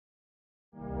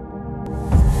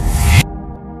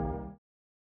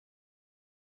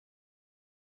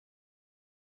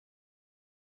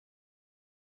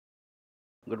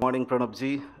Good morning, Pranav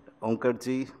ji, Onkar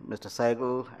ji, Mr.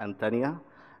 Sehgal, and Tanya,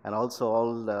 and also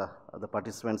all the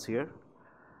participants here.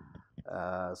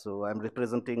 So I'm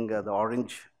representing the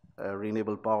Orange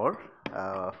Renewable Power,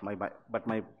 but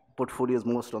my portfolio is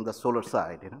most on the solar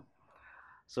side.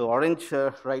 So Orange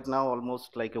right now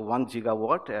almost like a 1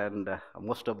 gigawatt, and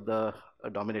most of the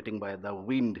dominating by the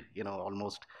wind,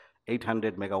 almost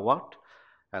 800 megawatt,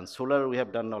 and solar we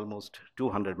have done almost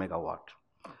 200 megawatt.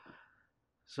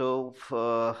 So,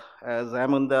 as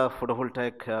I'm in the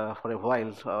photovoltaic for a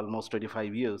while, almost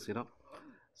 25 years.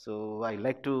 So I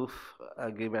like to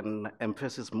give an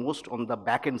emphasis most on the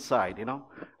back end side.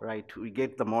 Right? We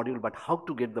get the module, but how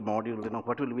to get the module?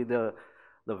 What will be the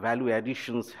value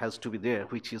additions has to be there,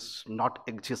 which is not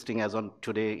existing as on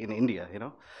today in India.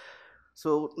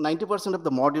 So 90% of the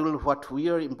module what we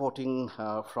are importing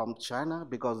from China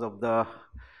because of the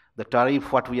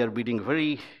tariff what we are bidding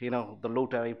very the low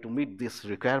tariff to meet this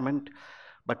requirement,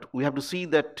 but we have to see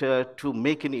that to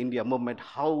make in India movement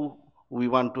how we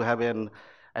want to have an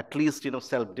at least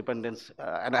self dependence,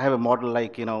 and I have a model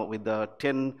like with the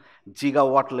 10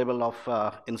 gigawatt level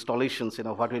of installations,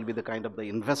 what will be the kind of the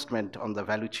investment on the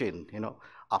value chain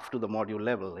up to the module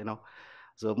level.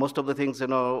 So most of the things,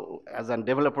 as a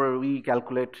developer, we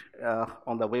calculate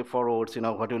on the way forwards,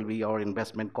 what will be our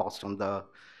investment cost on the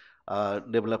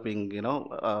developing,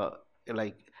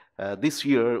 like this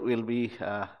year we'll be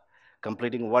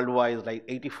completing worldwide like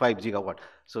 85 gigawatt.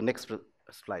 So next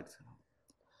slides.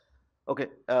 Okay,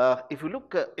 if you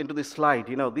look into this slide,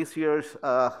 this year's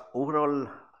overall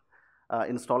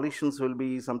installations will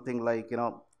be something like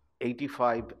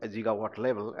 85 gigawatt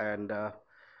level, and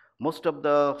most of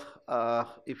the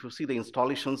if you see the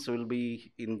installations will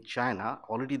be in China.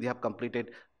 Already they have completed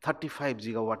 35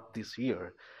 gigawatt this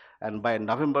year, and by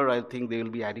November I think they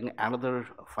will be adding another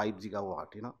 5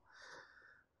 gigawatt.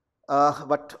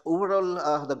 But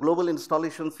overall, the global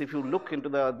installations, if you look into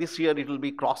this year, it will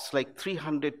be crossed like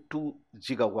 302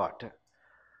 gigawatt.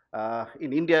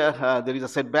 In India, there is a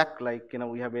setback, like,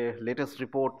 we have a latest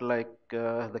report, like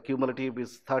the cumulative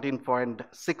is 13.6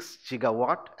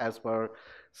 gigawatt as per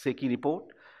SECI report.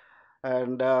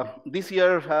 And this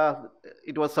year,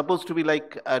 it was supposed to be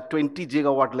like 20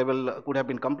 gigawatt level could have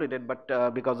been completed,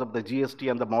 but because of the GST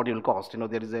and the module cost,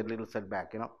 there is a little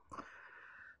setback.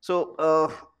 So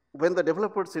when the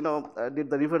developers, did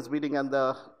the reverse bidding and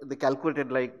they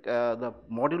calculated like the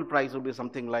module price will be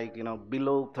something like,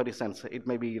 below 30 cents. It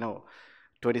may be,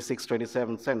 26,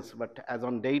 27 cents. But as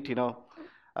on date,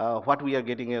 what we are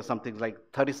getting is something like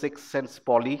 36 cents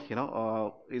poly,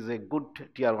 is a good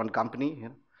tier one company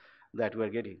that we are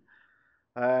getting.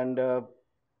 And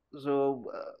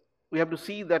so we have to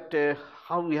see that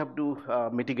how we have to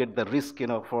mitigate the risk,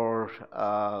 for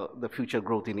the future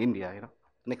growth in India.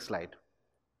 Next slide.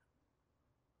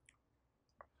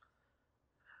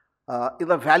 In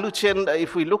the value chain,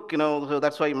 if we look, so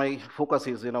that's why my focus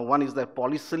is, one is the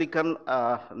polysilicon,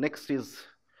 next is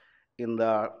in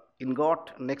the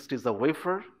ingot, next is the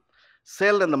wafer,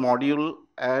 cell and the module,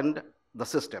 and the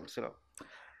systems.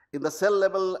 In the cell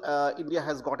level, India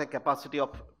has got a capacity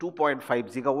of 2.5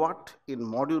 gigawatt. In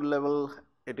module level,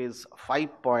 it is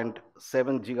 5.7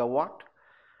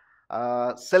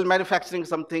 gigawatt. Cell manufacturing,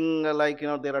 something like,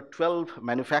 there are 12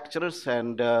 manufacturers,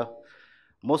 and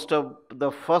most of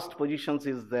the first positions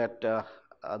is that the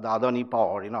Adani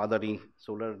Power, Adani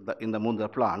Solar in the Mundra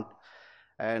plant,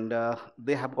 and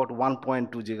they have got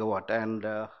 1.2 gigawatt. And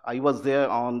I was there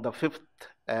on the 5th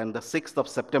and the 6th of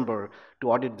September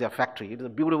to audit their factory. It is a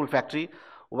beautiful factory,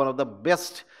 one of the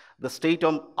best, the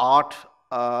state-of-art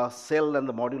cell and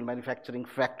the module manufacturing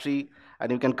factory,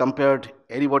 and you can compare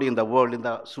anybody in the world in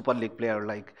the Super League player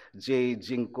like Jain,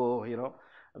 Jinko,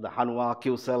 the Hanwha,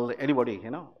 QCell, anybody,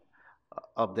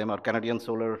 of them are Canadian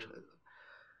Solar.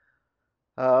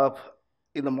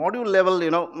 In the module level,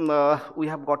 we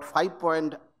have got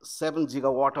 5.7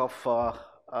 gigawatt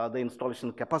of the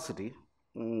installation capacity,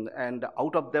 and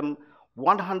out of them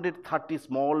 130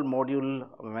 small module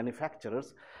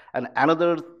manufacturers and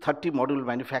another 30 module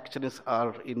manufacturers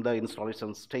are in the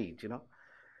installation stage.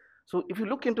 So if you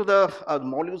look into the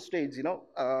module stage,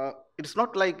 it's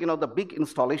not like the big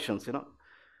installations.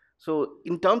 So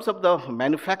in terms of the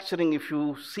manufacturing, if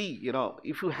you see,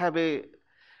 if you have a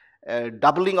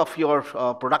doubling of your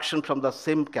production from the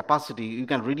same capacity, you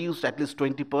can reduce at least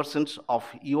 20% of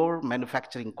your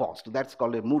manufacturing cost. That's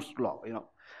called a Moore's law.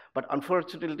 But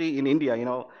unfortunately, in India,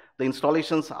 the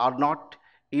installations are not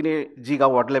in a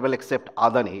gigawatt level except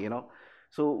Adani.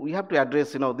 So we have to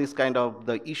address, this kind of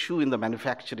the issue in the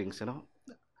manufacturing.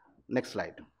 Next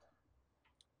slide.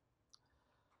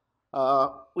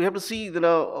 We have to see,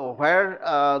 where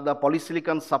the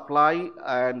polysilicon supply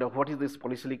and what is this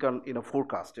polysilicon,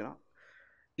 forecast,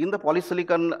 In the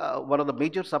polysilicon, one of the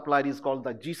major suppliers is called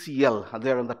the GCL.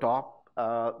 There on the top,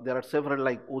 there are several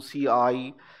like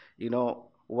OCI,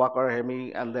 Wacker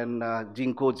Hemi, and then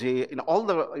Jinko J. All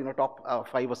the top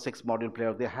 5 or 6 module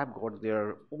players, they have got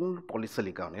their own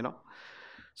polysilicon.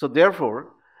 So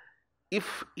therefore,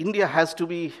 if India has to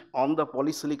be on the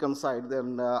polysilicon side,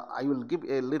 then I will give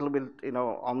a little bit,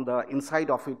 on the inside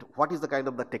of it, what is the kind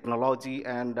of the technology,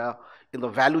 and in the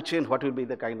value chain, what will be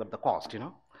the kind of the cost,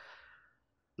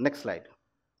 Next slide.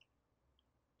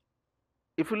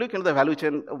 If you look into the value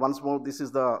chain once more, this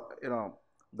is the,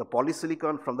 the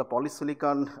polysilicon. From the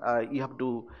polysilicon, you have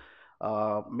to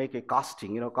make a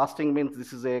casting. Casting means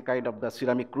this is a kind of the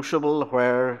ceramic crucible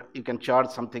where you can charge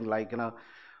something like,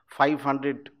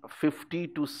 550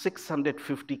 to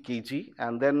 650 kg,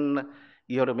 and then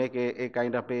you have to make a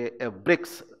kind of a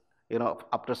bricks,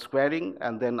 after squaring,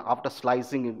 and then after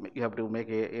slicing, you have to make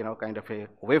a, kind of a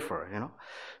wafer,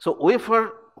 So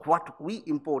wafer, what we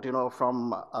import,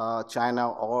 from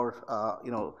China or,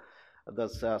 the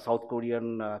South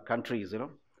Korean countries,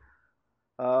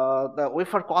 the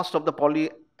wafer cost of the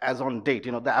poly as on date,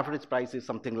 the average price is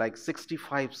something like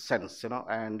 65 cents,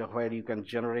 and where you can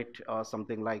generate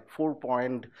something like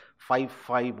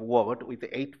 4.55 watt with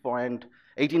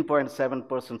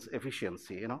 18.7%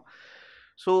 efficiency,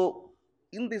 So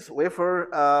in this wafer,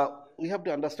 we have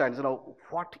to understand,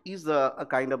 what is a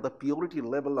kind of the purity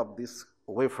level of this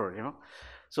wafer,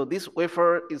 So this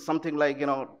wafer is something like,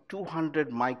 200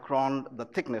 micron, the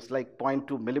thickness, like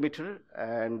 0.2 millimeter,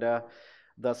 and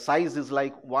the size is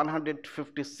like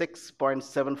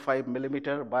 156.75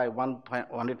 millimeter by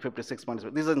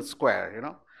 156.7. This is in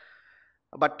square,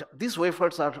 But these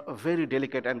wafers are very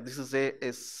delicate, and this is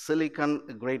a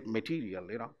silicon grade material,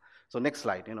 So next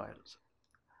slide,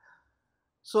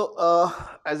 So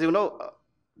as you know,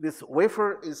 this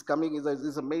wafer is coming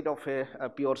is made of a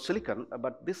pure silicon,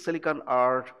 but this silicon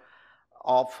are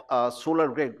of solar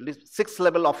grade, 6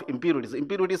 level of impurities.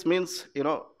 Impurities means,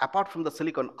 apart from the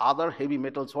silicon, other heavy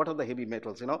metals. What are the heavy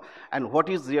metals, and what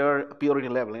is their purity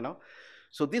level,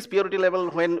 So this purity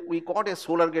level, when we got a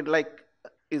solar grade, like,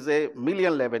 is a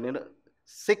million level,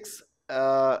 6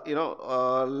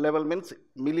 level means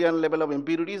million level of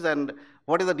impurities, and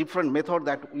what is the different method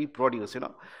that we produce,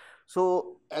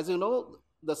 So as you know,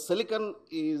 the silicon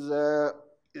is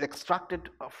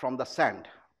extracted from the sand.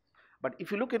 But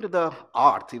if you look into the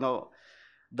earth,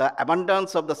 the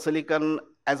abundance of the silicon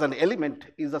as an element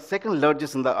is the second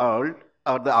largest in the world.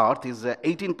 The earth is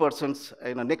 18%,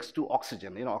 next to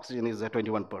oxygen. Oxygen is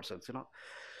 21%.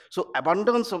 So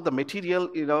abundance of the material,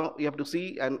 you have to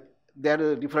see, and there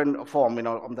are different form,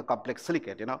 on the complex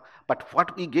silicate, But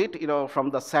what we get,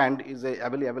 from the sand is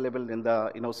available in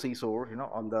the, seashore,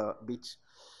 on the beach.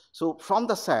 So from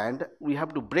the sand, we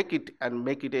have to break it and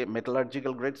make it a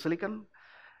metallurgical grade silicon.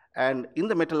 And in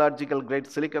the metallurgical grade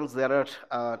silicons, there are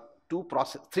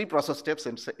 3 process steps.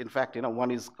 In fact,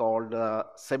 one is called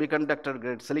semiconductor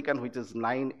grade silicon, which is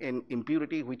 9 in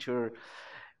impurity, which are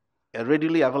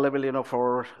readily available,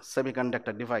 for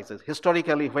semiconductor devices.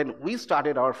 Historically, when we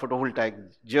started our photovoltaic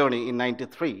journey in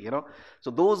 '93, so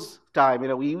those time,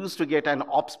 we used to get an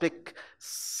off-spec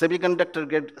semiconductor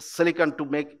grade silicon to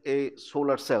make a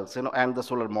solar cells, and the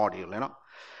solar module,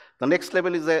 The next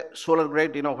level is a solar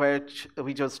grade,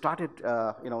 which was started,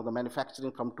 the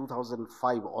manufacturing from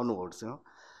 2005 onwards,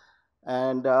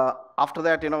 And after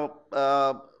that,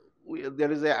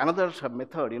 there is another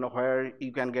method, where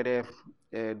you can get a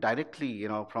directly,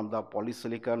 from the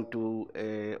polysilicon to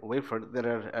a wafer.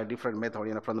 There are different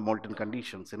methods, from the molten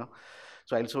conditions,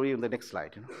 So I'll show you in the next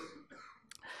slide,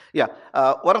 Yeah,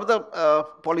 one of the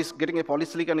getting a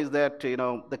polysilicon is that,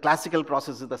 the classical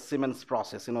process is the Siemens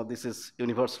process. This is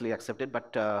universally accepted,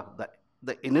 but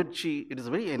the energy, it is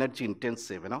very energy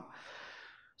intensive,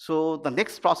 So the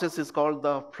next process is called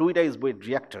the fluidized bed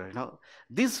reactor.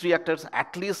 These reactors,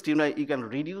 at least, you can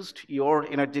reduce your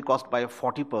energy cost by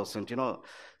 40%.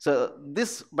 So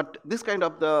this kind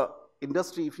of the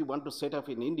industry, if you want to set up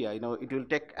in India, it will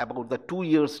take about the 2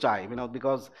 years time.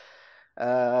 Because,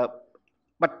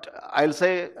 but I'll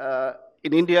say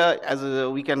in India, as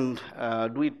we can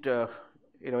do it,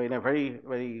 in a very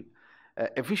very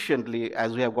efficiently,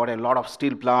 as we have got a lot of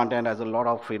steel plant and as a lot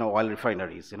of oil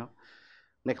refineries.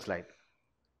 Next slide.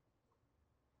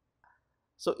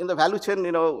 So in the value chain,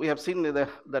 we have seen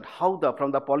that how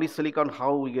from the polysilicon,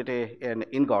 how we get an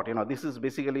ingot. This is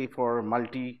basically for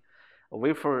multi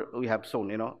wafer we have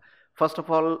shown. First of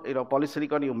all,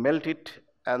 polysilicon, you melt it,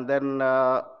 and then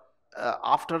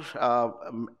after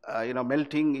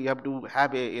melting, you have to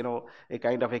have a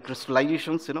kind of a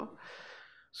crystallizations.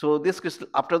 So this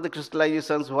after the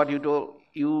crystallizations, what you do,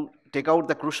 you take out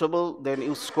the crucible, then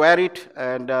you square it,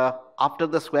 and after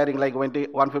the squaring, like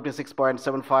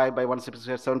 156.75 by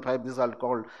 166.75, these are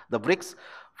called the bricks.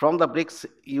 From the bricks,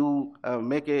 you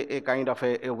make a kind of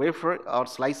a wafer or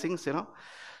slicings.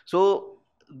 So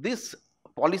this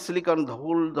polysilicon,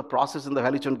 the process in the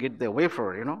value chain, get the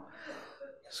wafer.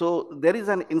 So there is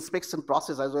an inspection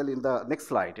process as well in the next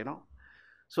slide.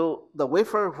 So the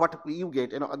wafer, what you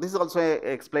get, this is also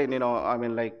explained, I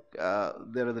mean, like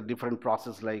there are the different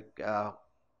process, like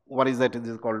one is that it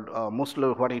is called, mostly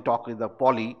what he talk is the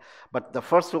poly, but the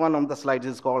first one on the slide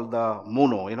is called the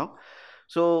mono.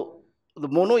 So the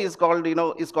mono is called,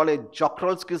 is called a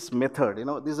Jokrolski's method.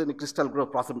 This is a crystal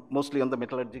growth process, mostly on the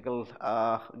metallurgical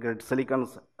grade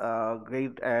silicons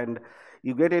grade, and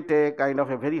you get it a kind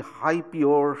of a very high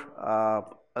pure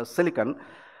silicon.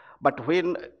 But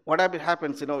when what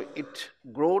happens, it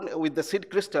grown with the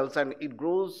seed crystals, and it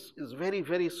grows is very,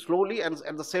 very slowly, and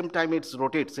at the same time it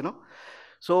rotates.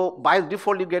 So by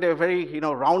default, you get a very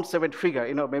round shaped figure.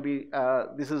 Maybe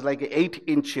this is like an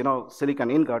 8-inch silicon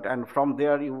ingot, and from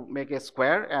there you make a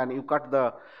square, and you cut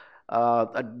the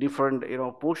different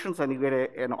portions, and you get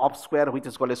an off square, which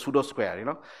is called a pseudo square.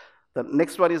 The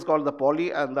next one is called the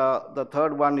poly, and the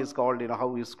third one is called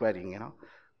how you squaring.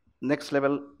 Next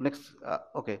level,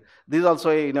 okay. This also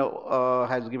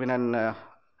has given an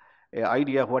a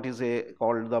idea what is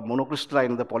called the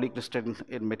monocrystalline, the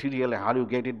polycrystalline material, how you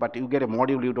get it, but you get a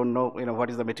module, you don't know what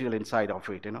is the material inside of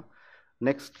it.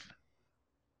 Next.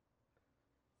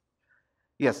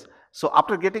 Yes. So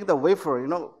after getting the wafer,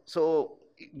 so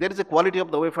there is a quality of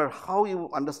the wafer. How you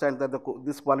understand that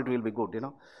this quality will be good?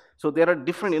 So there are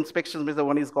different inspections.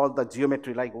 One is called the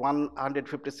geometry, like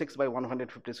 156 by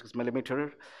 156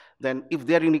 millimeter. Then if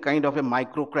there any kind of a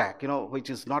micro crack, which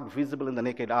is not visible in the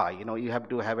naked eye, you have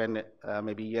to have an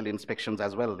maybe EL inspections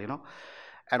as well,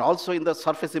 And also in the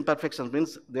surface imperfections,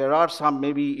 means there are some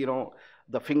maybe,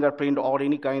 the fingerprint or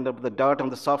any kind of the dirt on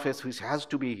the surface which has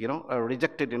to be,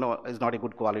 rejected, is not a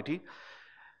good quality.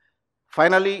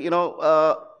 Finally,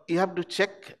 you have to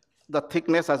check the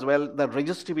thickness as well, the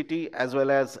resistivity, as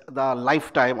well as the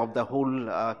lifetime of the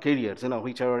whole carriers,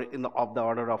 which are of the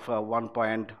order of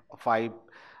 1.5,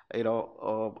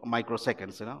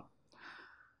 microseconds.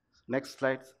 Next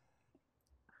slide.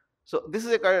 So this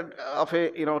is a kind of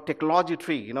a technology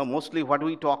tree. Mostly what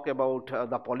we talk about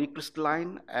the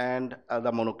polycrystalline and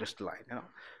the monocrystalline.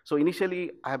 So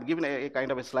initially I have given a kind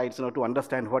of a slides to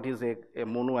understand what is a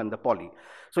mono and the poly.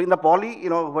 So in the poly,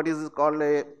 what is called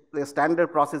a standard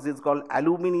process is called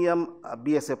aluminum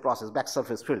BSA process, back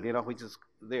surface field, which is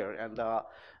there, and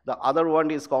the other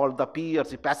one is called the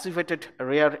PERC, passivated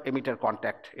rare emitter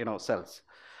contact cells.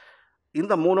 In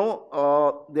the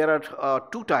mono, there are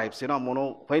two types.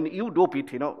 Mono, when you dope it,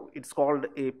 it's called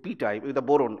a P type. With the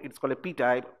boron, it's called a P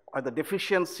type, or the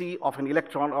deficiency of an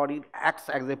electron, or it acts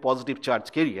as a positive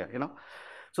charge carrier.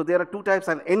 So there are two types,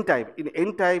 and N type. In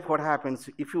N type, what happens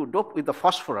if you dope with the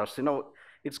phosphorus?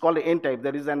 It's called an N type.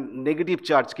 There is a negative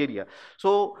charge carrier.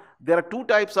 So there are two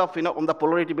types of, on the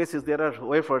polarity basis, there are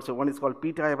wafers. So one is called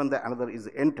P type, and the another is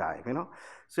N type.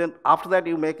 So after that,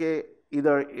 you make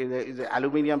either is an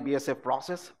aluminum BSF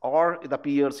process or the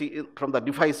PERC from the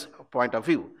device point of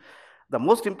view. The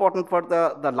most important for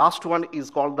the last one is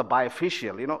called the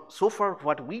bifacial. So far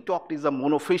what we talked is a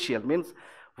monofacial, means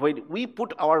when we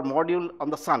put our module on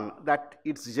the sun, that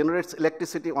it generates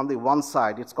electricity on the one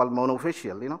side, it's called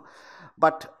monofacial.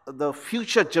 But the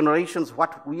future generations,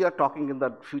 what we are talking in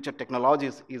the future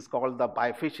technologies is called the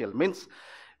bifacial, means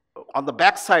on the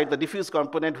back side, the diffuse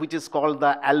component, which is called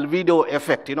the albedo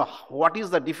effect. What is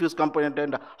the diffuse component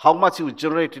and how much you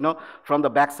generate, from the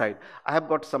back side. I have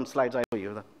got some slides I show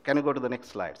you. Can you go to the next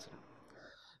slides?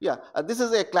 Yeah, this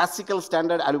is a classical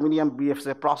standard aluminum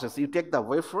BFC process. You take the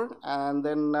wafer, and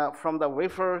then from the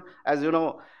wafer, as you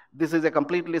know, this is a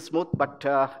completely smooth, but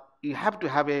you have to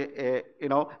have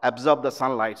absorb the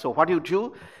sunlight. So what you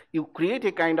do, you create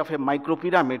a kind of a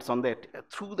micropyramids on that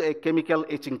through the chemical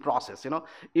etching process.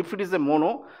 If it is a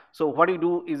mono, so what you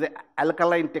do is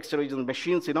alkaline texturization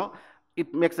machines.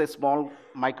 It makes a small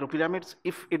micropyramids.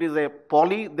 If it is a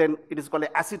poly, then it is called an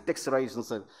acid texturization.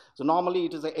 So normally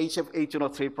it is a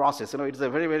HF3 process. It is a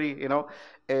very, very,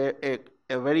 a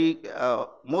very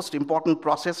most important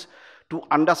process to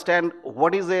understand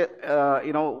what is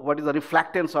what is the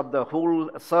reflectance of the whole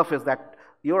surface. That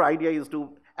your idea is to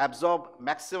absorb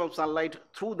maximum sunlight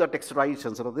through the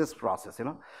texturization. This process.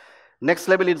 Next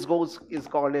level it goes is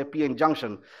called a PN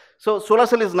junction. So solar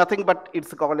cell is nothing but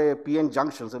it's called a PN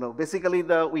junctions. Basically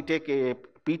we take a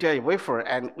PTI wafer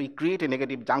and we create a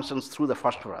negative junctions through the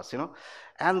phosphorus.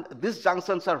 And these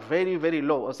junctions are very, very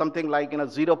low, something like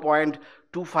 0.25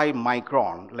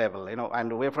 micron level.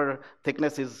 And wafer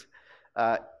thickness is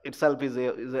itself is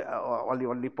only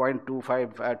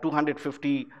 0.25,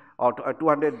 250 or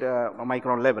 200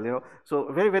 micron level.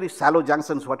 So very, very shallow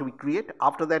junctions what we create.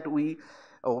 After that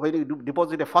when you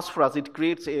deposit a phosphorus, it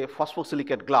creates a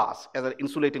phosphosilicate glass as an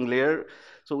insulating layer.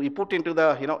 So we put into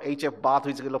the HF bath,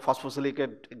 which is the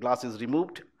phosphosilicate glass is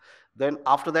removed. Then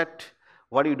after that,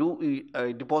 what you do, we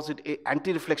deposit a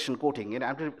anti-reflection coating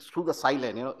through the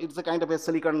silane. It's a kind of a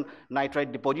silicon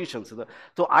nitride deposition. So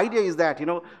idea is that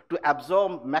to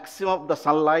absorb maximum of the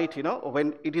sunlight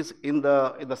when it is in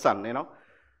the sun.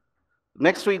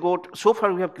 Next we go so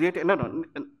far we have created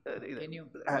can you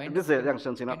this is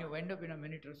junctions can you wind up in a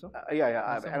minute or so?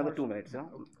 Yeah, another 2 minutes.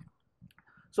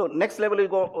 So next level we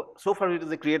go, so far it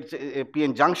is create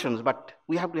PN junctions, but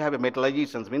we have to have a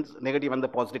metallizations, means negative and the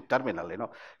positive terminal.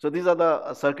 So these are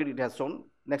the circuit it has shown.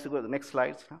 Next, go to the next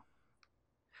slides.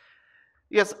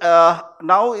 Yes,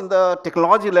 now in the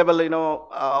technology level,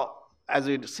 as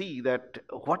you see that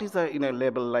what is the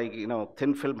level like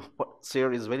thin film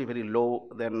share is very, very low.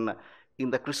 Then in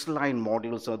the crystalline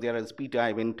modules, so there is p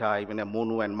type, n type, and a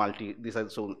mono and multi. This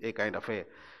is shown a kind of a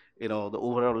the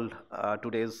overall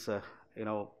today's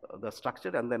the structure,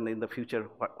 and then in the future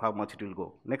how much it will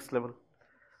go. Next level.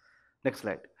 Next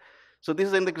slide. So this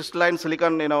is in the crystalline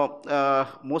silicon.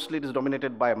 Mostly it is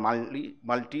dominated by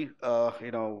multi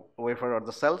wafer or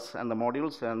the cells and the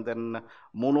modules, and then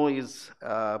mono is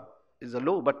a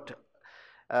low, but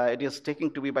it is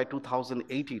taking to be by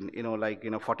 2018,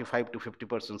 45 to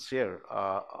 50% share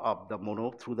of the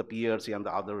mono through the PRC and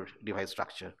the other device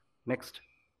structure. Next.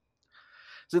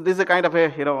 So this is a kind of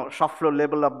a shop floor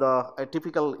level of the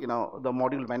typical the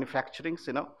module manufacturings.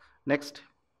 Next.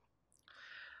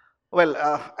 Well,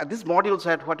 these modules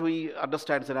at what we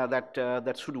understand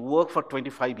that should work for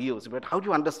 25 years. But how do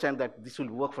you understand that this will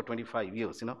work for 25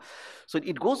 years? So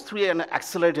it goes through an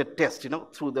accelerated test.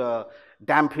 Through the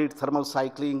damp heat, thermal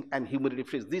cycling, and humidity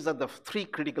freeze. These are the three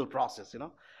critical processes.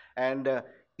 And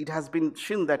it has been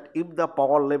shown that if the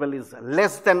power level is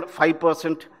less than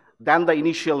 5% than the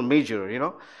initial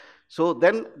measure, so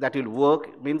then that will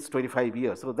work, means 25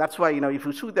 years. So that's why, if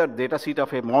you see the data sheet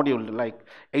of a module, like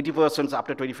 80%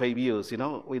 after 25 years,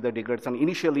 with the degrades. And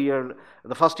initial year,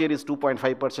 the first year is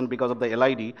 2.5% because of the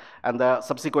LID, and the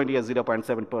subsequent year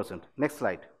 0.7%. Next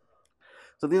slide.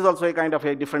 So this is also a kind of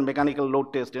a different mechanical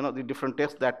load test, the different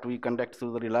tests that we conduct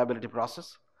through the reliability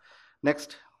process.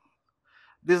 Next.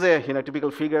 This is a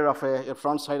typical figure of a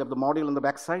front side of the module and the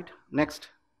back side. Next.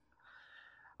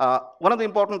 One of the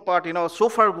important part, so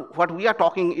far what we are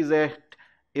talking is a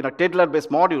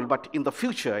Tedlar-based module, but in the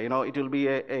future, it will be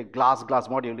a glass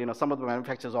module. Some of the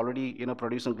manufacturers already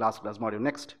producing glass module.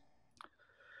 Next.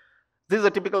 This is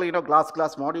a typical glass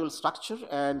module structure,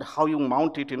 and how you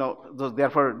mount it.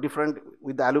 Therefore different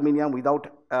with the aluminum,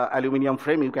 without aluminum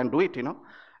frame you can do it.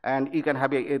 And you can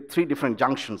have three different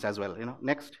junctions as well.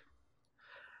 Next.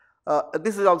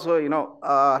 This is also,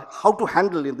 how to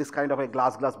handle in this kind of a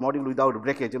glass module without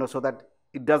breakage, so that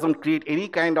it doesn't create any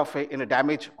kind of a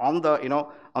damage on the,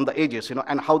 on the edges,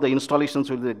 and how the installations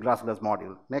will be the glass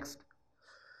module. Next.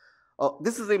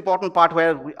 This is the important part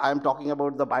where I am talking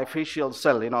about the bifacial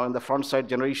cell, in the front side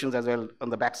generations as well on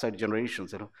the back side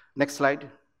generations. Next slide.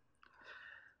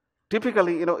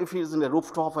 Typically, if it is in a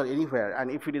rooftop or anywhere,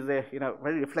 and if it is a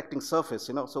very reflecting surface,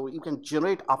 so you can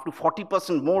generate up to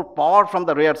 40% more power from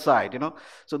the rear side.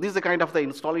 So these are kind of the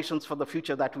installations for the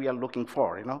future that we are looking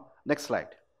for. Next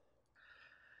slide.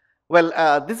 Well,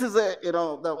 this is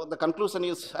the conclusion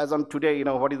is, as on today,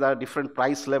 what is the different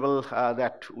price level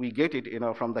that we get it,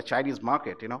 from the Chinese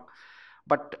market,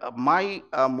 But my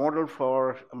model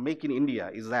for Make in India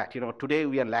is that, today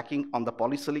we are lacking on the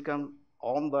polysilicon,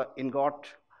 on the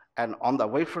ingot, and on the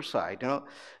wafer side.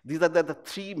 These are the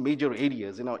three major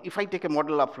areas. If I take a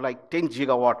model of like 10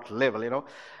 gigawatt level,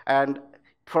 and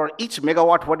for each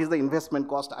megawatt, what is the investment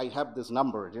cost? I have this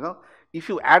number. If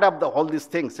you add up all these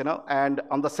things, and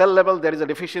on the cell level, there is a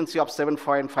deficiency of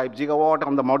 7.5 gigawatt,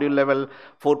 on the module level,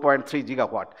 4.3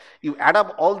 gigawatt. You add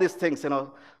up all these things,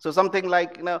 so something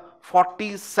like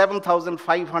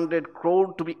 47,500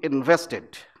 crore to be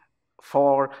invested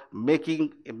for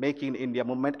making India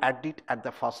movement at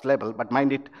the first level. But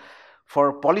mind it,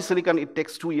 for polysilicon, it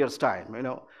takes 2 years time.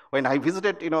 When I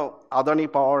visited, Adani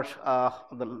Power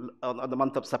on the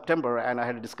month of September, and I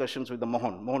had discussions with the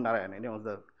Mohan Narayan,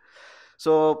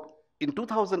 So in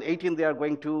 2018, they are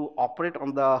going to operate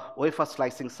on the wafer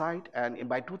slicing side, and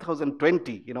by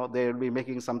 2020, they will be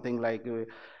making something like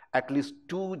at least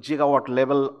 2 gigawatt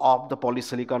level of the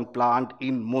polysilicon plant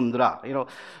in Mundra.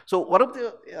 So one of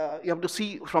the you have to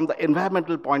see from the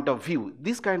environmental point of view,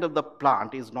 this kind of the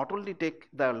plant is not only take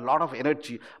the lot of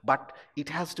energy, but it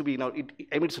has to be, it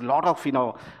emits a lot of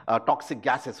toxic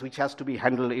gases which has to be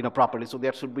handled properly. So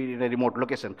there should be in a remote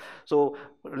location. So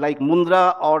like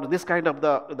Mundra or this kind of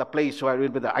the place where will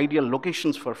be the ideal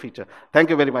locations for future.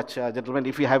 Thank you very much, gentlemen.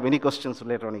 If you have any questions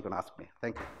later on, you can ask me.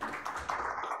 Thank you.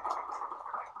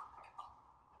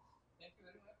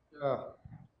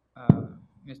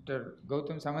 Mr.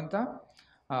 Goutam Samanta.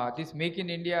 This Make in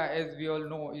India, as we all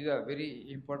know, is a very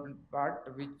important part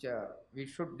which we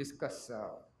should discuss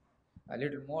a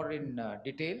little more in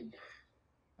detail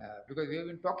because we have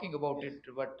been talking about it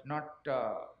but not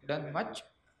done much,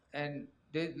 and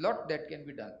there is a lot that can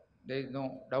be done. There is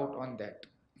no doubt on that.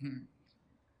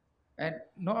 And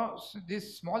no,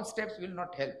 these small steps will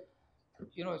not help.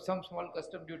 Some small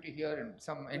custom duty here and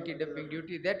some anti-dumping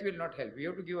duty, that will not help. We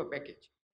have to give a package.